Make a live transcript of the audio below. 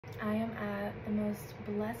I am at the most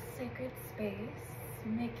blessed sacred space,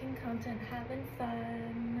 making content, having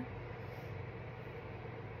fun.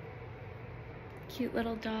 Cute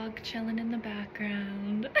little dog chilling in the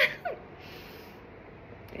background.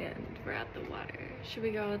 And we're at the water. Should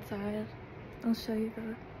we go outside? I'll show you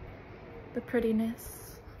the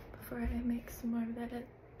prettiness before I make some more edits.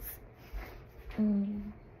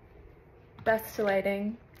 Best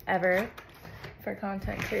lighting ever for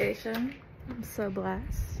content creation. I'm so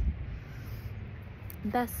blessed.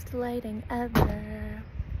 Best lighting ever.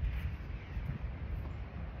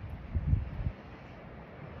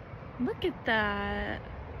 Look at that.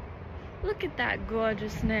 Look at that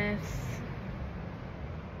gorgeousness.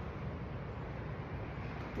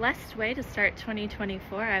 Blessed way to start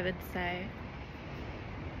 2024, I would say.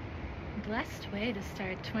 Blessed way to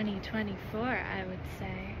start 2024, I would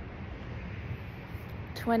say.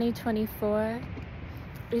 2024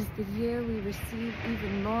 is the year we receive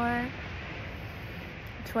even more.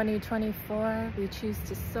 2024, we choose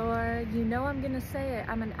to soar. You know I'm gonna say it,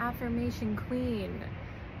 I'm an affirmation queen.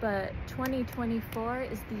 But 2024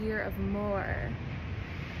 is the year of more.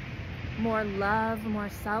 More love, more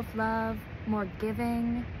self-love, more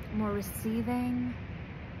giving, more receiving.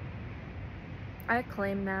 I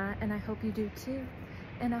claim that, and I hope you do too.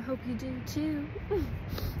 And I hope you do too.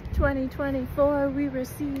 2024, we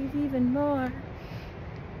receive even more.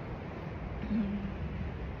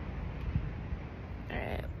 All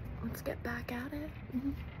right, let's get back at it.